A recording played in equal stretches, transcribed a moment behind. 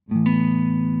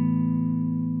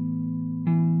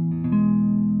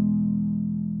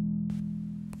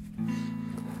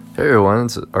Hey everyone,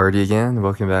 it's Artie again.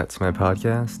 Welcome back to my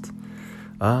podcast.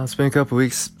 It's been a couple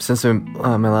weeks since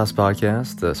my last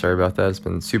podcast. Sorry about that. It's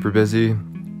been super busy.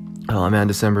 Oh man,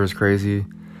 December is crazy. It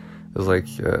was like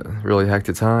a really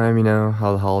hectic time,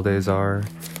 how the holidays are.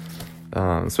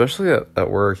 Especially at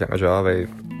work, at my job. I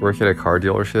work at a car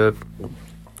dealership,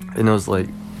 and it was like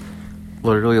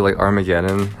literally like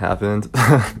Armageddon happened.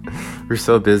 We're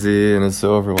so busy and it's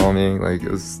so overwhelming. Like it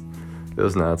was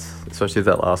nuts, especially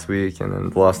that last week and then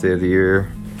the last day of the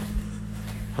year.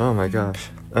 Oh my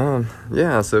gosh.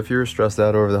 Yeah, so if you were stressed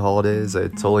out over the holidays, I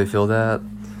totally feel that.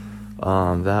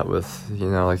 That with,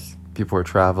 like people are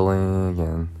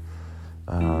traveling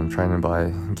and trying to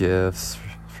buy gifts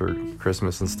for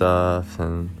Christmas and stuff,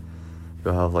 and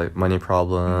you'll have like money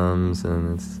problems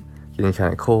and it's getting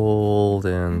kind of cold,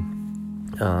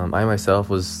 and I myself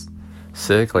was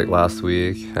sick like last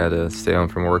week. I had to stay home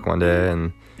from work one day,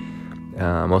 and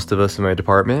most of us in my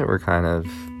department were kind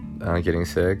of getting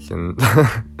sick, and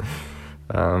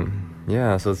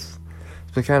yeah, so it's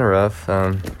been kind of rough.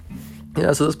 So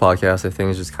this podcast, I think,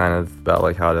 is just kind of about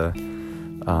like how to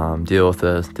deal with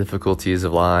the difficulties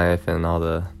of life and all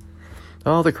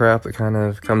the crap that kind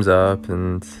of comes up,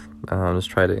 and just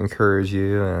try to encourage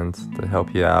you and to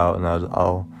help you out, and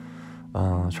I'll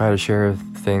try to share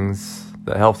things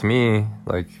that helped me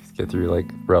like get through like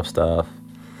rough stuff.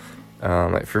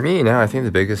 Like for me now, I think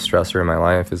the biggest stressor in my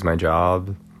life is my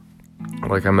job.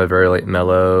 Like I'm a very like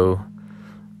mellow,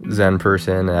 zen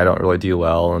person, and I don't really do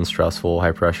well in stressful,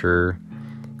 high pressure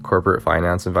corporate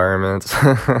finance environments,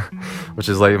 which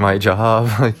is like my job.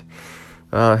 Like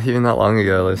even not long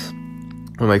ago, one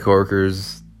of my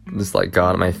coworkers just like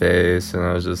got in my face, and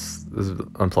it was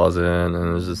unpleasant, and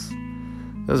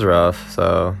it was rough.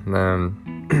 So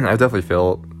I definitely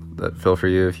feel for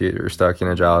you if you're stuck in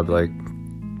a job like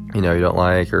you don't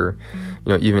like, or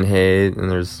even hate, and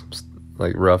there's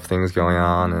like rough things going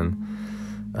on, and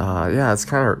yeah, it's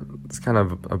kind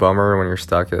of a bummer when you're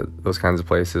stuck at those kinds of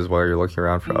places while you're looking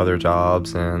around for other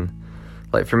jobs. And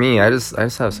like for me, I just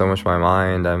have so much on my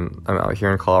mind. I'm out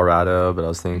here in Colorado, but I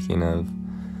was thinking of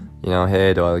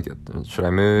hey, should I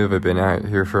move? I've been out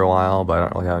here for a while, but I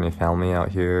don't really have any family out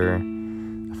here.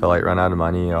 If I like run out of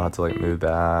money, I'll have to like move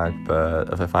back.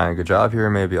 But if I find a good job here,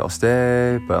 maybe I'll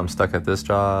stay. But I'm stuck at this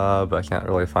job. I can't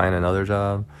really find another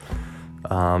job.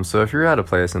 So if you're at a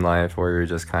place in life where you're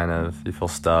just you feel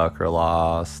stuck or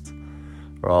lost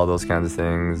or all those kinds of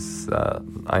things,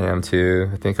 I am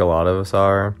too. I think a lot of us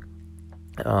are.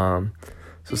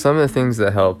 So some of the things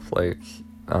that help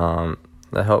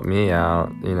that help me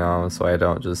out, so I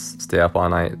don't just stay up all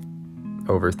night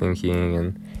overthinking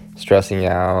and stressing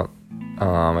out.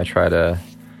 I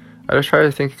just try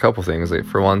to think a couple things. Like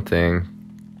for one thing,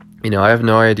 I have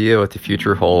no idea what the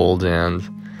future holds, and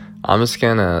I'm just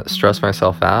gonna stress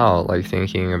myself out, like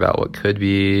thinking about what could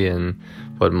be and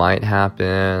what might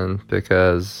happen,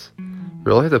 because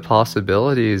really the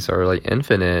possibilities are like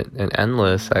infinite and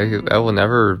endless. I will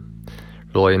never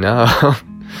really know.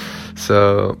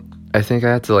 So I think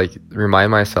I have to like remind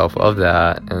myself of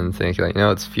that and think like,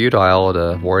 it's futile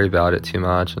to worry about it too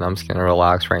much, and I'm just gonna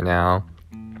relax right now.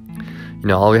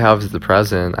 All we have is the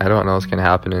present. I don't know what's gonna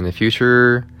happen in the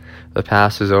future. The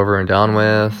past is over and done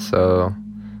with. So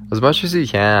as much as you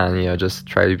can, just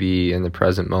try to be in the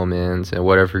present moment and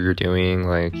whatever you're doing.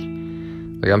 Like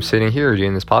I'm sitting here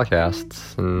doing this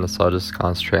podcast, and so I'll just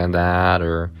concentrate on that,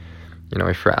 or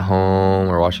if you're at home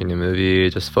or watching a movie,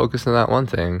 just focus on that one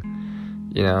thing.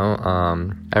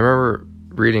 I remember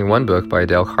reading one book by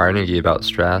Dale Carnegie about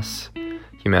stress.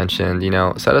 He mentioned,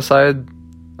 set aside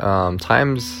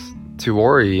times to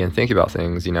worry and think about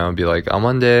things. Be like, on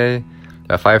Monday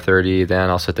at 5:30,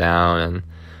 then I'll sit down and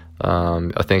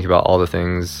I'll think about all the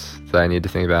things that I need to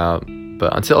think about.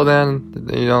 But until then,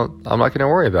 I'm not going to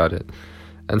worry about it.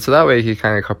 And so that way you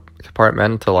kind of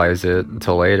compartmentalize it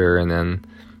until later, and then,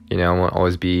 it won't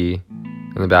always be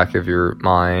in the back of your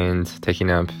mind,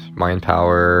 taking up mind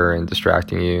power and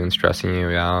distracting you and stressing you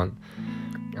out.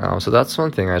 So that's one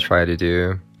thing I try to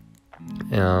do.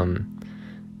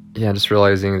 Just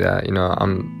realizing that,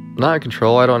 I'm not in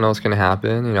control. I don't know what's going to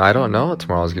happen. I don't know what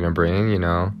tomorrow's going to bring,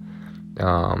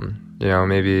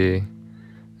 maybe,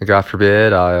 God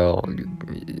forbid, I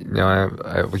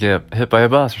get hit by a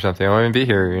bus or something. I won't even be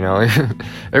here,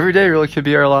 Every day really could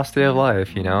be our last day of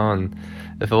life, and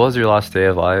if it was your last day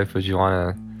of life, would you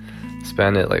want to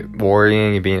spend it like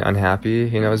worrying and being unhappy?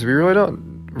 As we really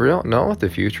don't know what the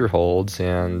future holds.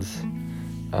 And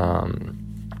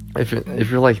if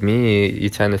you're like me, you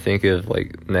tend to think of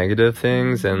like negative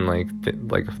things and like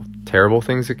terrible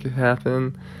things that could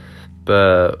happen.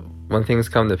 But when things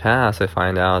come to pass, I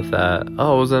find out that, it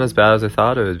wasn't as bad as I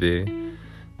thought it would be.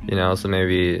 So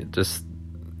maybe just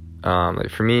like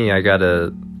for me, I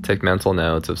gotta take mental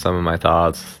notes of some of my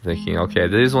thoughts, thinking, okay,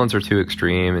 these ones are too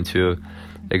extreme and too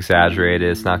exaggerated.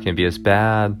 It's not gonna be as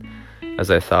bad as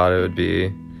I thought it would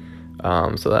be.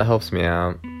 So that helps me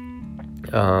out.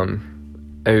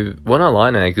 I went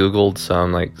online and I googled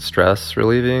some like stress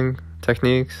relieving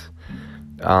techniques.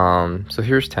 So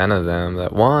here's 10 of them.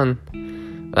 That one,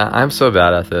 I'm so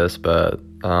bad at this, but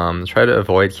try to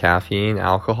avoid caffeine,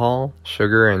 alcohol,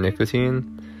 sugar, and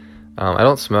nicotine. I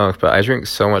don't smoke, but I drink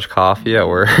so much coffee at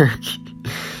work.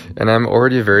 And I'm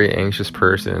already a very anxious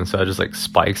person, so I just like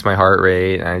spikes my heart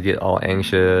rate and I get all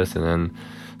anxious, and then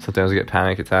sometimes I get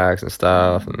panic attacks and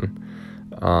stuff.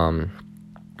 And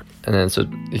then so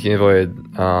you can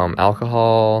avoid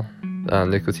alcohol,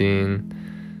 nicotine.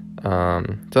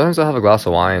 Sometimes I'll have a glass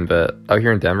of wine, but out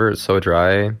here in Denver it's so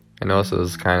dry. I noticed it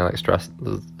was kind of like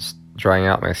drying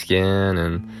out my skin,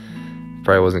 and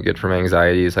probably wasn't good for my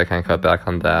anxiety, so I kind of cut back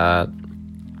on that.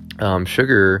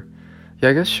 Sugar, yeah,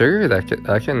 I guess sugar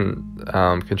that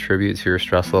can contribute to your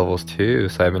stress levels too.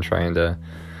 So I've been trying to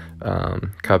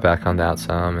cut back on that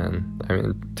some, and I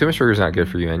mean, too much sugar is not good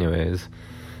for you anyways.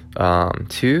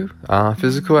 2,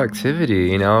 physical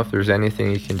activity. If there's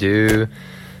anything you can do,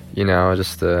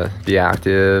 just to be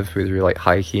active, whether you're like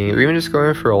hiking or even just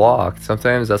going for a walk.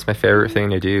 Sometimes that's my favorite thing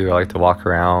to do. I like to walk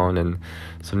around in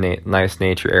some nice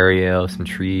nature area with some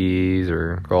trees,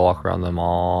 or go walk around the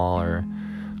mall, or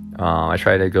I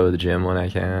try to go to the gym when I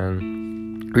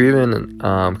can. Or even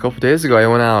a couple days ago, I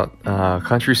went out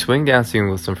country swing dancing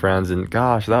with some friends, and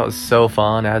gosh, that was so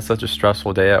fun. I had such a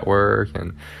stressful day at work,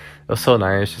 and it was so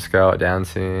nice just to go out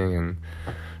dancing. And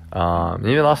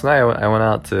even last night, I went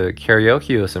out to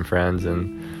karaoke with some friends,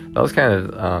 and that was kind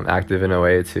of active in a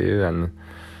way too. And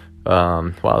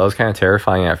wow, that was kind of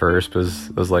terrifying at first, because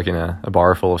it was like in a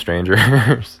bar full of strangers.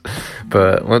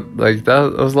 But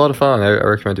that was a lot of fun. I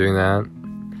recommend doing that.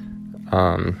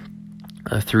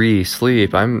 3,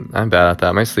 sleep. I'm bad at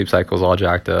that. My sleep cycle's all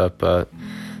jacked up, but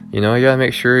you gotta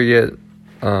make sure you get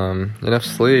enough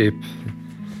sleep.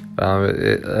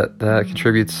 That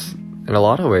contributes in a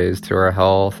lot of ways to our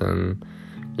health, and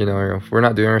we're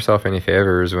not doing ourselves any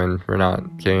favors when we're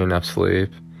not getting enough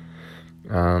sleep.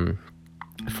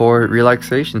 For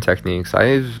relaxation techniques,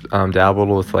 I've dabbled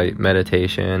with like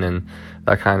meditation and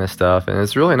that kind of stuff, and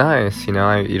it's really nice. You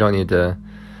don't need to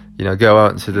go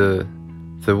out into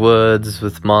the woods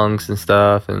with monks and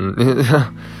stuff, and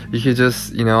you could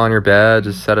just on your bed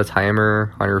just set a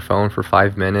timer on your phone for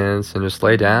 5 minutes and just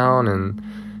lay down and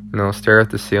stare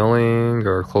at the ceiling,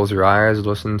 or close your eyes,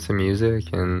 listen to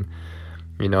music, and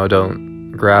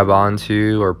don't grab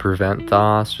onto or prevent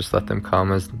thoughts. Just let them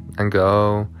come and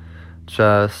go.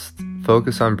 Just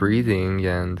focus on breathing.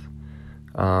 And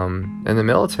in the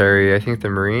military, I think the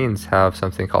Marines have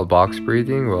something called box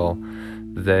breathing. Well,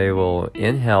 they will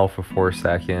inhale for 4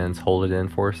 seconds, hold it in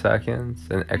 4 seconds,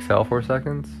 and exhale 4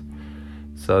 seconds.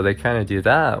 So they kind of do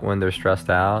that when they're stressed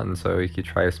out. And so you could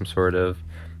try some sort of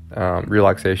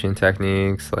relaxation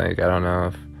techniques. Like, I don't know,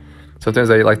 if sometimes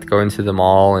I like to go into the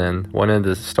mall, and one of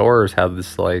the stores have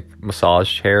this like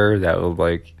massage chair that will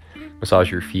like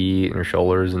massage your feet and your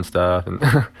shoulders and stuff. And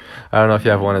I don't know if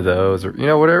you have one of those, or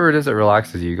whatever it is that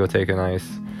relaxes you. Go take a nice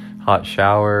hot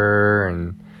shower,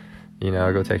 and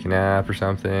go take a nap or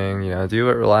something. Do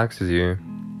what relaxes you.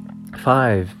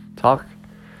 5, talk.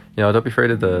 Don't be afraid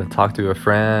to talk to a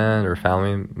friend or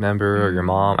family member or your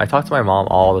mom. I talk to my mom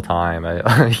all the time.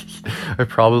 I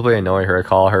probably annoy her. I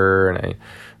call her and I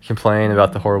complain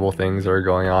about the horrible things that are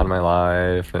going on in my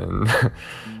life, and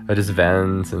I just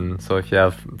vent. And so if you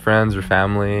have friends or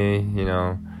family,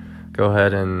 go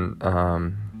ahead and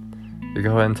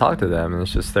talk to them, and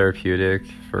it's just therapeutic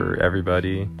for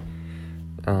everybody.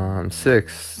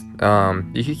 6,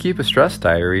 you could keep a stress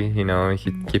diary. You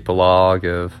could keep a log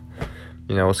of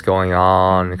what's going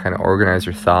on, and kind of organize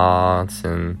your thoughts,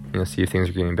 and see if things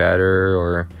are getting better,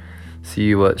 or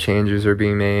see what changes are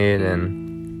being made. And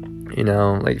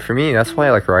like for me, that's why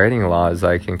I like writing a lot, is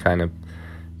I can kind of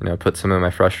put some of my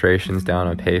frustrations down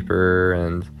on paper,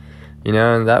 and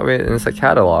and that way, and it's like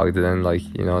cataloged, and then like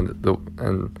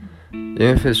and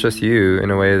even if it's just you, in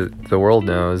a way that the world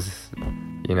knows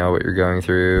what you're going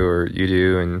through, or you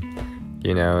do, and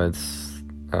it's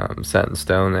set in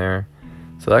stone there.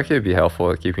 So that could be helpful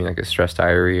at keeping like a stress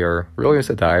diary, or really just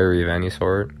a diary of any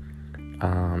sort.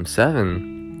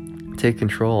 7, take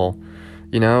control.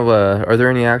 Are there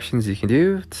any actions you can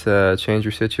do to change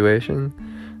your situation?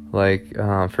 Like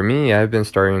for me, I've been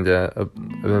applying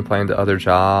to other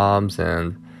jobs,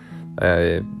 and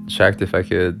I checked if I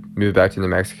could move back to New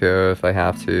Mexico if I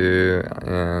have to,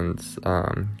 and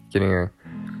getting a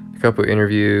couple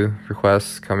interview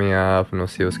requests coming up, and we'll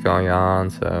see what's going on.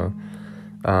 So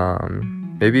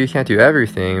maybe you can't do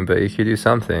everything, but you could do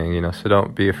something, so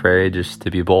don't be afraid just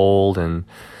to be bold and,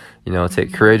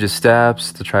 take courageous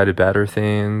steps to try to better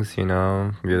things,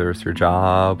 whether it's your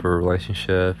job or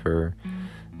relationship or,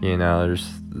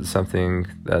 there's something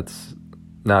that's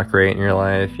not great in your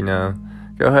life,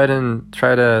 go ahead and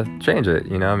try to change it,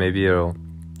 maybe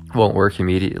won't work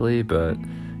immediately, but,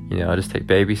 just take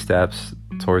baby steps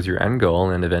towards your end goal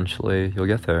and eventually you'll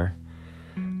get there.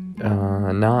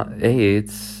 Not 8,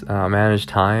 manage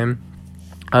time.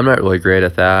 I'm not really great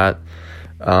at that.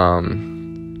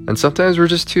 And sometimes we're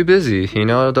just too busy,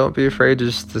 don't be afraid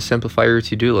just to simplify your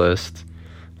to-do list.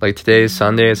 Like today's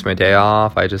Sunday, it's my day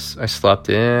off. I slept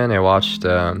in, I watched,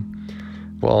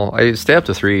 I stay up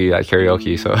to 3 at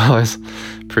karaoke, so I was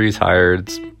pretty tired.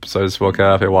 So I just woke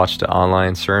up, I watched an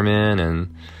online sermon,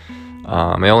 and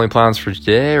my only plans for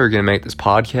today are going to make this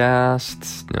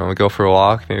podcast, go for a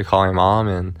walk, maybe call my mom,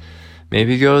 and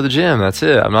maybe go to the gym. That's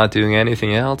it. I'm not doing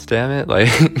anything else, damn it. Like,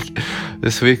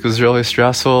 this week was really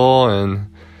stressful, and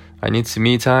I need some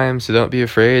me time, so don't be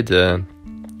afraid to,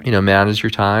 manage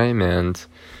your time and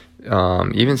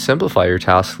even simplify your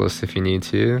task list if you need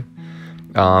to.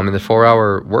 In the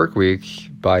 4-Hour Work Week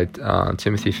by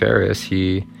Timothy Ferriss,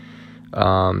 he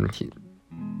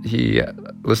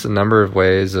lists a number of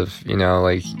ways of,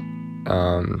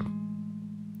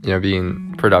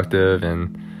 being productive,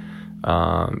 and,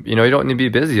 you don't need to be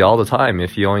busy all the time.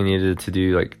 If you only needed to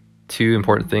do like 2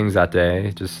 important things that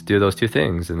day, just do those 2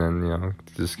 things, and then,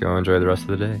 just go enjoy the rest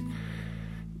of the day.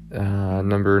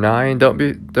 Number 9, don't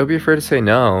be afraid to say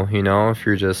no, if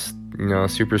you're just,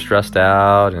 super stressed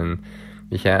out and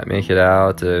you can't make it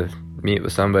out to meet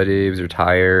with somebody because you're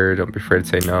tired, don't be afraid to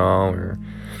say no. Or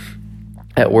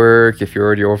at work, if you're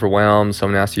already overwhelmed,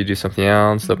 someone asks you to do something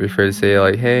else, don't be afraid to say,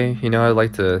 like, hey, I'd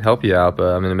like to help you out,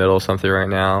 but I'm in the middle of something right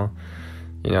now.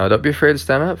 Don't be afraid to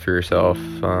stand up for yourself.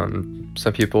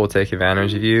 Some people will take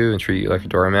advantage of you and treat you like a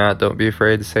doormat. Don't be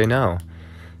afraid to say no.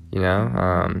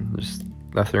 There's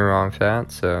nothing wrong with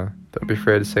that, so don't be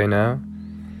afraid to say no.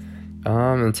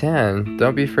 And 10,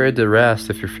 don't be afraid to rest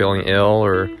if you're feeling ill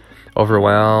or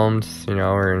overwhelmed,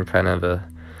 or in kind of a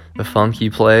funky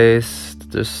place.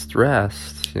 Just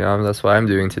rest. That's what I'm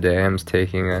doing today. I'm just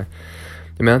taking a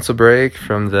mental break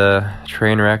from the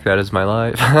train wreck that is my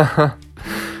life.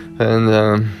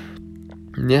 And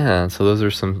so those are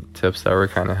some tips that were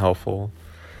kind of helpful.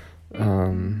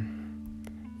 And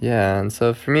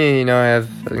so for me, I have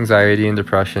anxiety and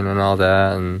depression and all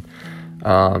that, and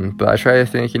but I try to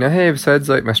think, hey, besides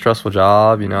like my stressful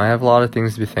job, I have a lot of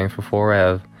things to be thankful for. I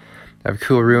have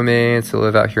cool roommates. I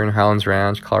live out here in Highlands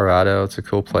Ranch, Colorado. It's a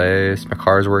cool place. My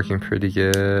car's working pretty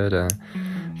good.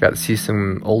 Got to see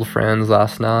some old friends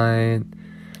last night.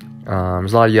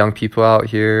 There's a lot of young people out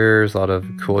here. There's a lot of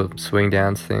cool swing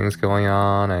dance things going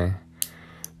on.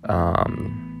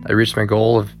 I reached my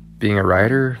goal of being a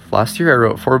writer. Last year I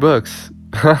wrote 4 books.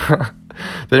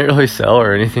 Didn't really sell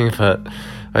or anything, but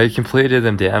I completed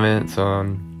them, damn it. So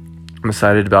I'm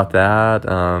excited about that.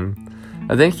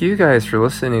 I thank you guys for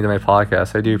listening to my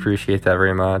podcast. I do appreciate that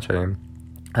very much. I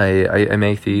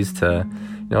make these to,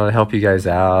 to help you guys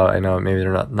out. I know maybe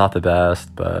they're not the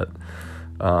best, but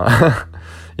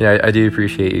I do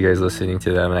appreciate you guys listening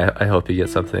to them, and I hope you get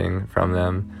something from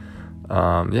them. So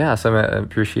I'm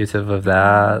appreciative of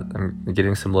that. I'm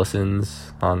getting some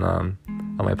listens on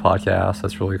my podcast.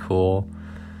 That's really cool.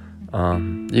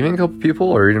 Even a couple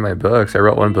people are reading my books. I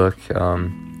wrote one book,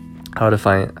 How to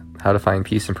Find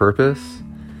Peace and Purpose,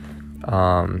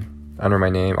 under my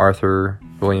name, Arthur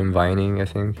William Vining, I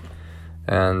think.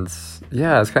 And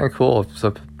it's kind of cool.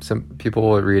 So some people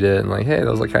will read it and like, hey,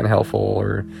 that was like kind of helpful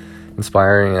or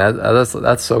inspiring.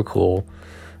 That's so cool.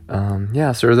 So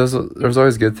there's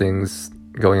always good things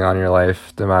going on in your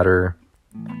life, no matter,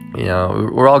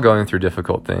 we're all going through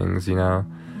difficult things,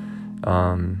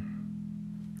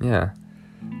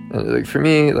 Like for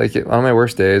me, like on my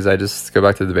worst days, I just go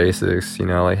back to the basics,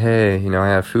 like, hey, I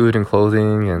have food and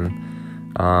clothing, and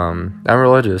I'm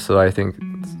religious, so I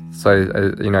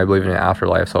believe in an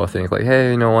afterlife, so I'll think like,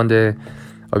 hey, one day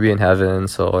I'll be in heaven,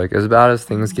 so like as bad as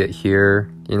things get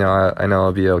here, I know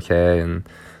I'll be okay, and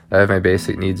I have my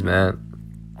basic needs met.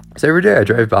 So every day I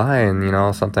drive by, and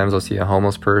sometimes I'll see a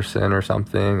homeless person or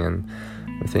something, and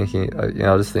I'm thinking,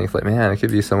 I'll just think like, man, it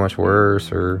could be so much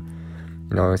worse, or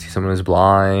I see someone who's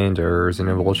blind or is in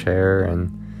a wheelchair,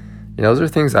 and those are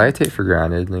things I take for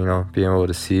granted, being able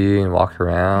to see and walk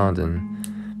around,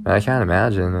 and I can't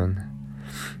imagine. And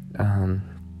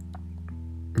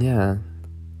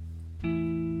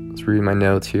let's read my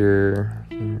notes here.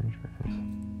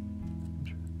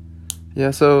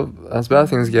 Yeah, so as bad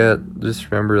things get, just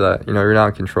remember that, you're not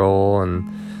in control,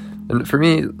 and for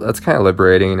me, that's kind of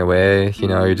liberating in a way.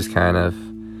 You're just kind of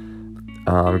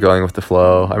going with the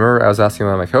flow. I remember I was asking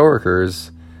one of my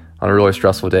coworkers on a really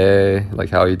stressful day, like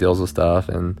how he deals with stuff,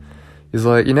 and he's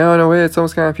like, in a way, it's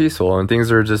almost kind of peaceful, and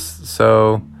things are just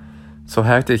so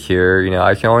hectic here.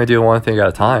 I can only do one thing at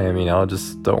a time.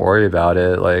 Just don't worry about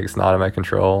it. Like, it's not in my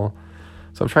control.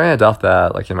 So I'm trying to adopt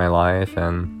that, like, in my life.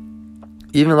 And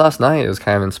even last night, it was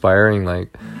kind of inspiring.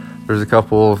 Like, there's a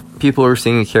couple of people who were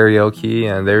singing karaoke,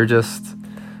 and they were just,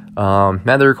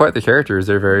 man, they were quite the characters.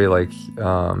 They're very, like,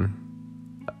 I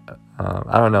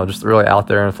don't know, just really out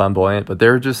there and flamboyant, but they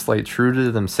were just, like, true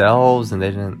to themselves, and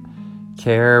they didn't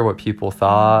care what people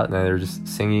thought, and they were just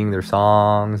singing their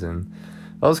songs, and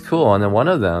that was cool. And then one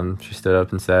of them, she stood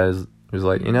up and says, was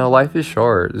like, life is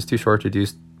short. It's too short to do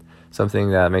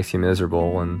something that makes you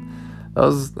miserable. And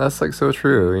that's like so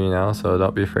true, so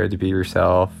don't be afraid to be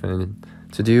yourself and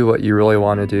to do what you really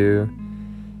want to do.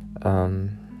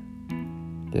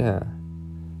 Yeah.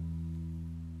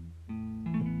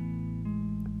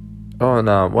 Oh,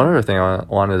 and one other thing I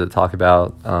wanted to talk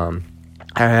about, I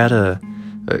had a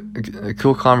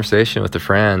cool conversation with a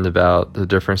friend about the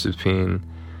difference between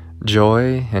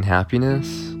joy and happiness.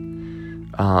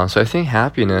 So I think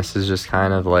happiness is just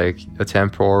kind of like a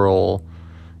temporal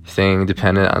thing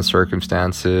dependent on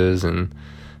circumstances, and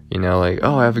like,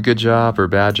 oh, I have a good job or a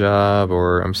bad job,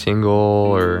 or I'm single,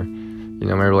 or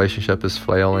my relationship is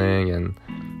flailing. And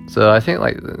so I think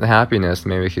like the happiness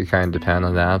maybe could kind of depend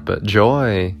on that, but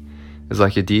joy is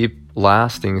like a deep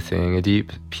lasting thing, a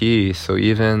deep peace. So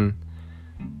even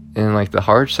in like the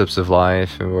hardships of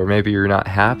life, or maybe you're not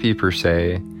happy per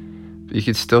se, you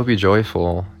could still be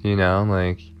joyful,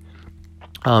 like,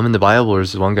 in the Bible,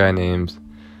 there's one guy named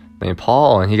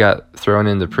Paul, and he got thrown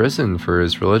into prison for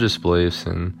his religious beliefs.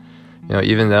 And,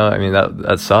 even though,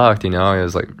 that sucked, it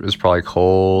was probably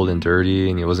cold and dirty,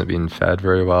 and he wasn't being fed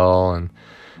very well.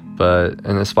 But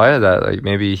in spite of that, like,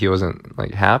 maybe he wasn't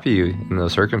like happy in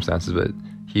those circumstances, but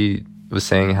he was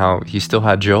saying how he still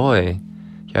had joy.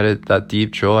 He had that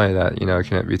deep joy that,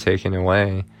 couldn't be taken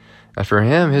away. And for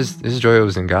him, his joy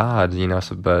was in God,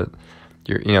 so, but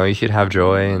you could have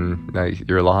joy in like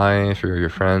your life or your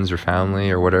friends or family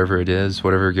or whatever it is,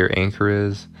 whatever your anchor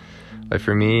is. Like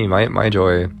for me, my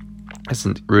joy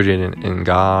isn't rooted in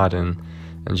God and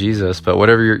Jesus, but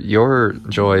whatever your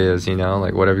joy is,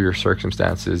 like whatever your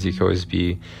circumstances, you can always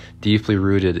be deeply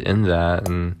rooted in that.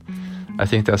 And I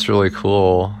think that's really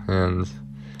cool. And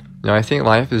I think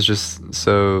life is just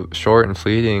so short and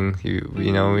fleeting.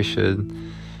 We should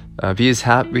be as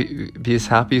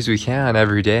happy as we can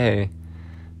every day.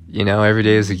 Every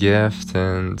day is a gift,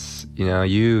 and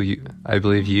you I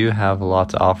believe you have a lot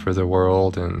to offer the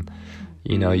world, and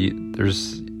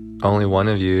there's only one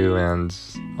of you, and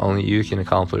only you can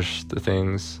accomplish the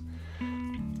things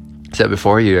set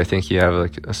before you. I think you have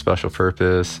like a special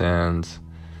purpose, and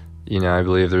I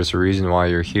believe there's a reason why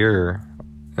you're here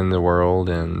in the world.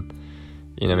 And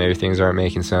maybe things aren't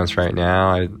making sense right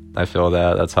now. I feel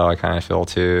that's how I kind of feel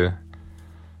too.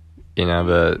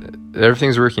 But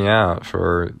everything's working out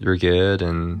for your good,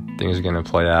 and things are going to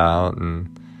play out.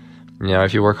 And,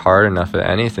 if you work hard enough at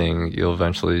anything, you'll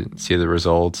eventually see the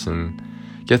results and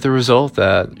get the result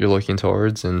that you're looking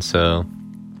towards. And so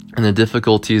in the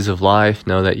difficulties of life,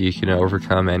 know that you can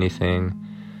overcome anything.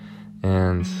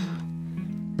 And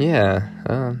yeah,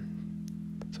 so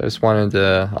I just wanted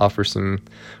to offer some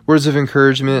words of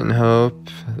encouragement and hope,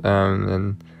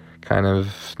 and kind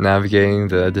of navigating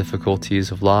the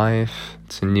difficulties of life.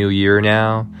 It's a new year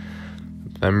now.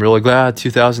 I'm really glad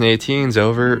 2018's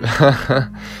over.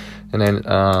 And then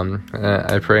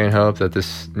I pray and hope that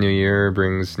this new year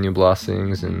brings new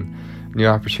blessings and new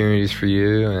opportunities for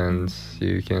you, and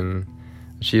you can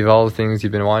achieve all the things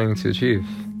you've been wanting to achieve.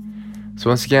 So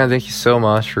once again, thank you so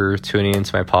much for tuning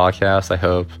into my podcast. I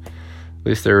hope at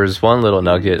least there was one little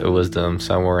nugget of wisdom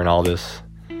somewhere in all this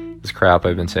crap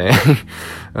I've been saying.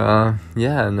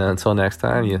 Yeah, and until next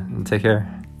time, you take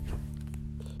care.